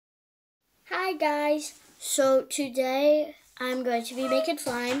Hi guys, so today I'm going to be making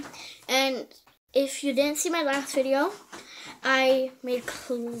slime, and if you didn't see my last video, I made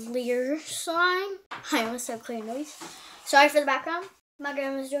clear slime. I almost said clear noise. Sorry for the background, my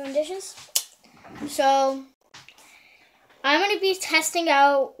grandma's doing dishes. So I'm going to be testing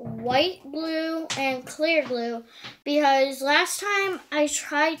out white glue and clear glue because last time I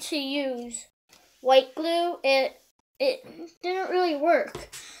tried to use white glue, it didn't really work.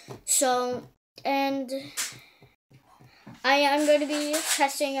 So, and I am going to be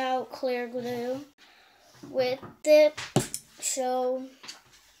testing out clear glue with it. So,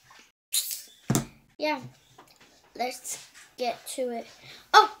 yeah, let's get to it.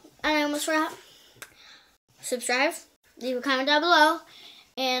 Oh, and I almost forgot. Subscribe, leave a comment down below,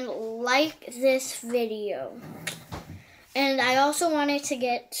 and like this video. And I also wanted to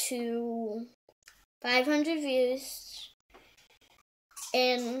get to 500 views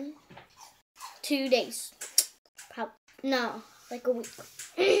in 2 days. No, like a week.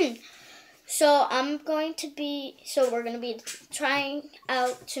 So we're going to be we're going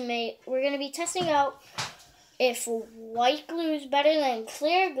to be testing out if white glue is better than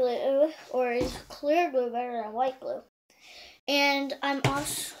clear glue, or is clear glue better than white glue. And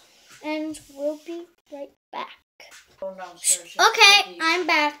we'll be right back. Okay, I'm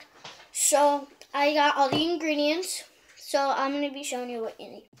back. So I got all the ingredients. So I'm going to be showing you what you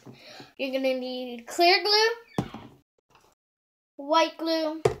need. You're going to need clear glue, white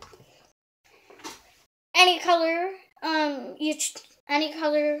glue, any color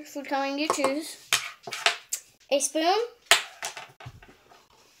food coloring you choose, a spoon,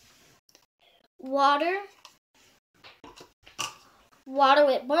 water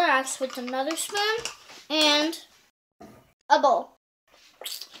with borax with another spoon, and a bowl.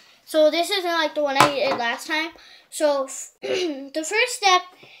 So this isn't like the one I did last time. So the first step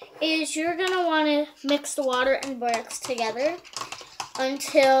is you're going to want to mix the water and borax together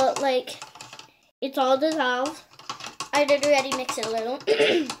until it's all dissolved. I did already mix it a little,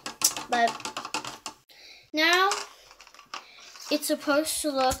 but now it's supposed to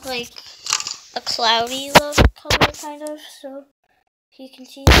look like a cloudy look color, kind of, so you can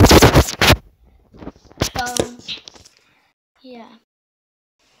see that. Yeah.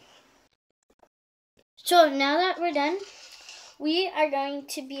 So now that we're done, we are going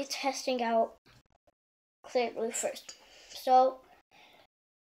to be testing out clear glue first. So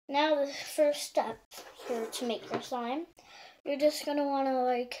now the first step here to make your slime, you're just going to want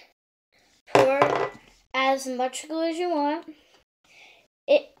to pour as much glue as you want.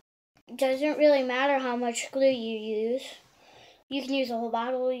 It doesn't really matter how much glue you use. You can use a whole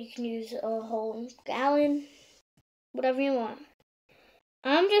bottle, you can use a whole gallon, whatever you want.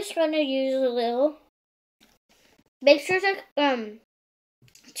 I'm just going to use a little. Make sure to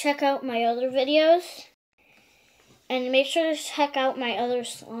check out my other videos, and make sure to check out my other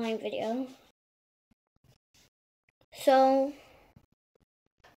slime video. So,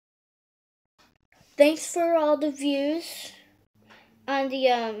 thanks for all the views on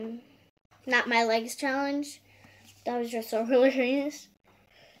the Not My Legs challenge. That was just so hilarious.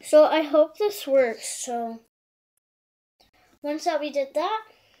 So I hope this works. So once that we did that,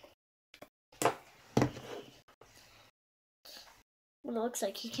 it looks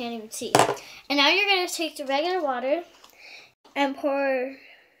like you can't even see. And now you're going to take the regular water and pour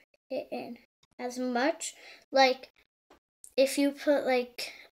it in as much. Like if you put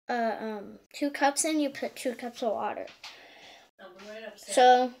 2 cups in, you put 2 cups of water.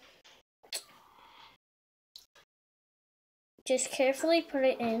 So just carefully put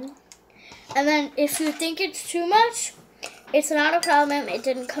it in. And then if you think it's too much, it's not a problem. It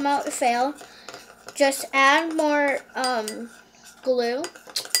didn't come out to fail. Just add more glue.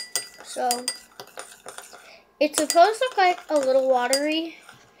 So it's supposed to look like a little watery.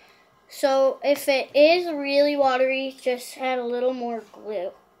 So if it is really watery, just add a little more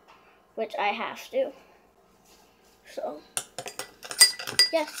glue, which I have to. So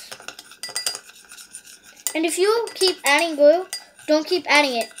yes. And if you keep adding glue, don't keep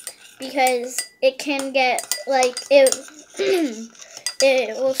adding it, because it can get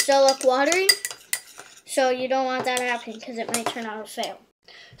it will still look watery. So you don't want that to happen because it might turn out to fail.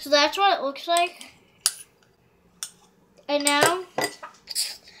 So that's what it looks like. And now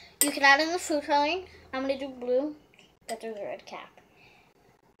you can add in the food coloring. I'm going to do blue, but there's a red cap.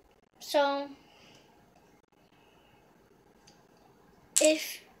 So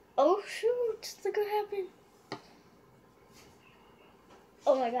oh shoot, look what happened.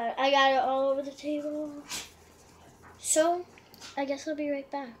 Oh my god, I got it all over the table. So I guess I'll be right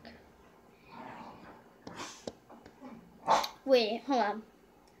back. Wait, hold on.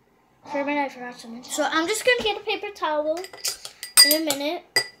 For a minute, I forgot something. So I'm just gonna get a paper towel in a minute.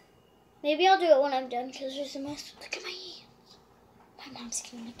 Maybe I'll do it when I'm done because there's a mess. Look at my hands. My mom's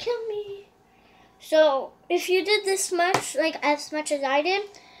gonna kill me. So if you did this much, like as much as I did,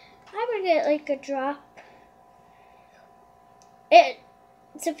 I would get like a drop. It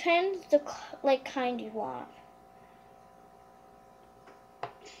depends the like kind you want.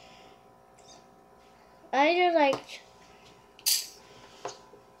 I did like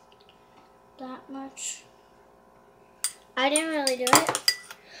that much. I didn't really do it.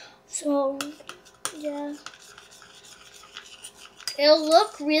 So yeah. It'll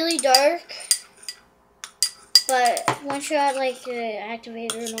look really dark. But once you add like the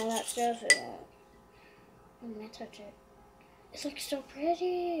activator and all that stuff, it won't. I'm gonna touch it. It looks so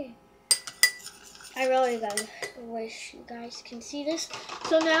pretty. I really wish you guys can see this.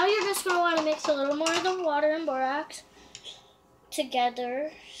 So now you're just gonna want to mix a little more of the water and borax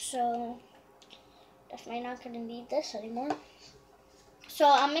together. So definitely not gonna need this anymore. So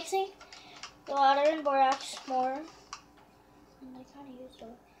I'm mixing the water and borax more. And I kind of used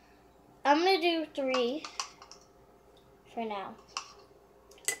it. I'm gonna do 3. For now.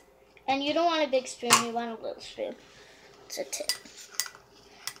 And you don't want a big spoon, you want a little spoon. It's a tip.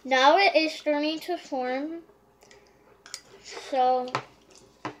 Now it is starting to form. So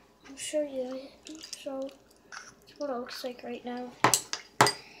I'll show you it. So that's what it looks like right now.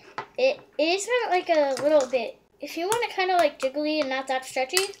 It is like a little bit. If you want it kind of like jiggly and not that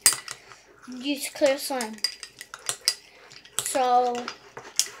stretchy, use clear slime. So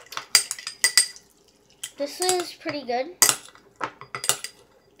this is pretty good.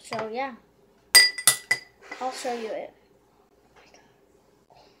 So yeah, I'll show you it.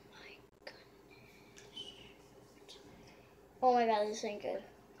 Oh my goodness. Oh my god, this ain't good.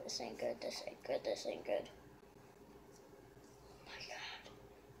 This ain't good. This ain't good. This ain't good. Oh my god.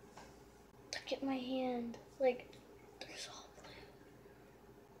 Look at my hand. Like, there's all blue.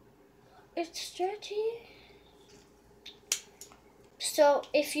 It's stretchy. So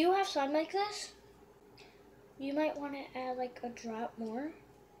if you have slime like this, you might want to add like a drop more.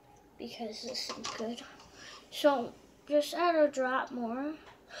 Because this is good. So just add a drop more.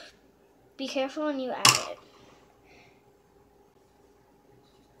 Be careful when you add it.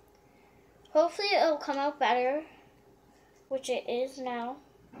 Hopefully it'll come out better, which it is now.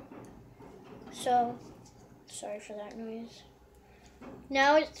 So sorry for that noise.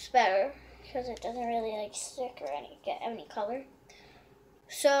 Now it's better because it doesn't really like stick or get any color.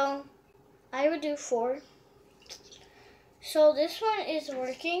 So I would do 4. So this one is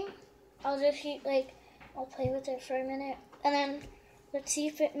working. I'll just keep I'll play with it for a minute and then let's see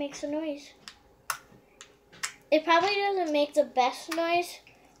if it makes a noise. It probably doesn't make the best noise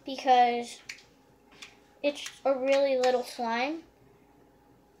because it's a really little slime.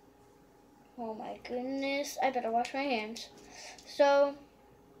 Oh my goodness, I better wash my hands. So,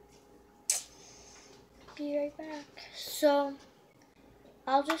 be right back. So,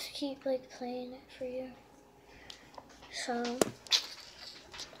 I'll just keep playing it for you. So,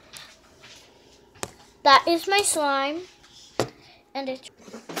 that is my slime, and it's,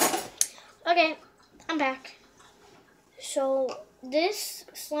 okay, I'm back. So, this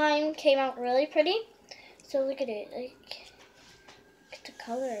slime came out really pretty. So look at it, look at the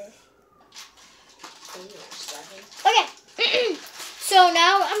color. Okay, so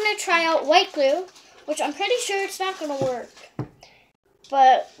now I'm gonna try out white glue, which I'm pretty sure it's not gonna work.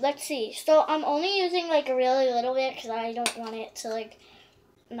 But let's see. So I'm only using a really little bit because I don't want it to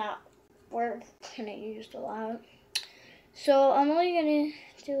not work. And I used a lot. So I'm only gonna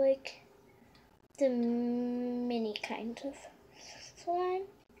do the mini kind of slime.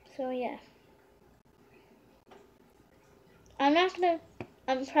 So yeah. I'm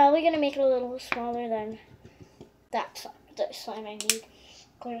probably gonna make it a little smaller than that slime I need.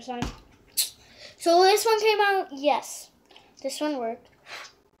 Clear slime. So this one came out, yes. This one worked.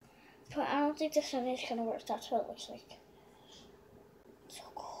 But I don't think this one is gonna work. That's what it looks like. So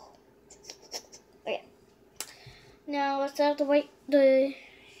cool. Okay. Now let's add the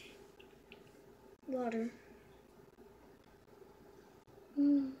water.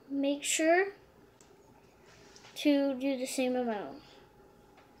 Make sure to do the same amount.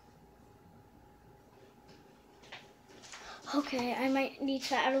 Okay, I might need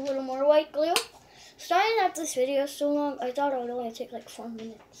to add a little more white glue. Starting out this video so long, I thought it would only take 4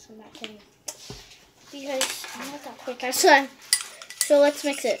 minutes. I'm not kidding. Because I'm not that quick at slime. So let's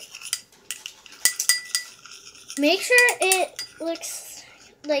mix it. Make sure it looks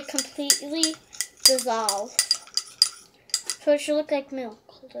completely dissolved. So it should look like milk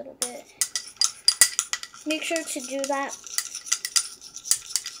a little bit. Make sure to do that.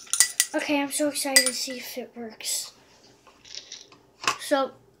 Okay, I'm so excited to see if it works.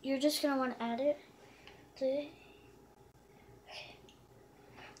 So you're just gonna want to add it. Okay.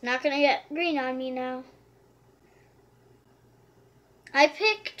 Not gonna get green on me now. I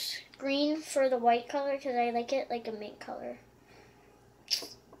picked green for the white color because I like it like a mint color.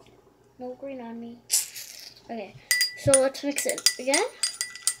 No green on me. Okay, so let's mix it again.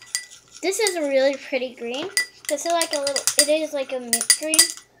 This is a really pretty green. This is like a little, it is like a mint green,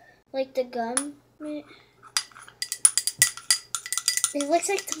 like the gum mint. It looks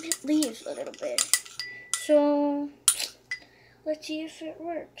like the mint leaves a little bit. So let's see if it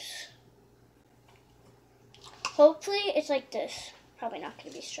works. Hopefully it's like this. Probably not going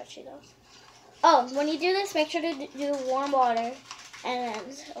to be stretchy though. Oh, when you do this, make sure to do warm water and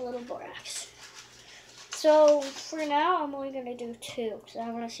then a little borax. So for now, I'm only going to do 2 because I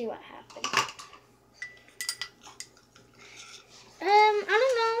want to see what happens. I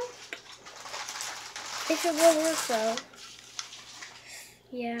don't know if it will work though.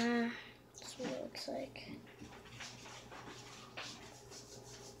 Yeah, that's what it looks like.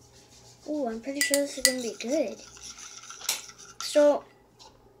 Ooh, I'm pretty sure this is going to be good. So,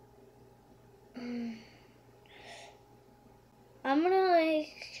 I'm gonna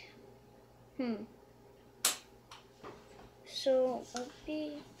So,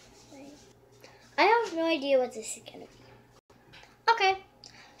 I have no idea what this is gonna be. Okay,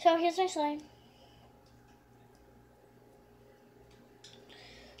 so here's my slime.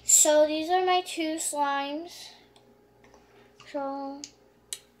 So these are my 2 slimes. So,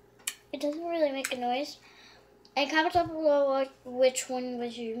 it doesn't really make a noise. And comment down below which one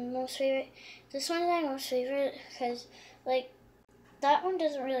was your most favorite. This one is my most favorite because, like, that one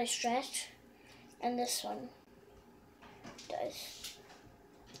doesn't really stretch, and this one does.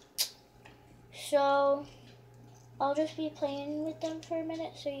 So, I'll just be playing with them for a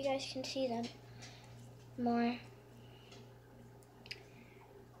minute so you guys can see them more.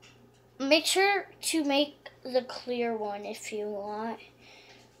 Make sure to make the clear one if you want.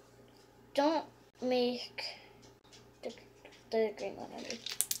 Don't make the green one.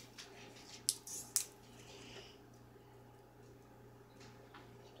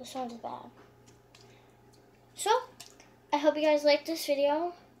 This one's bad. So, I hope you guys liked this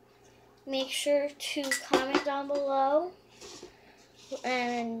video. Make sure to comment down below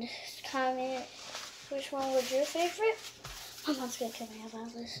and comment which one was your favorite. My mom's gonna kill me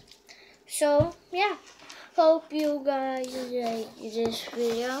about this. So, yeah. Hope you guys like this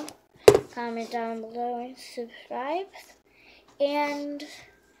video. Comment down below and subscribe. And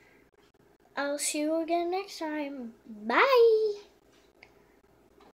I'll see you again next time. Bye!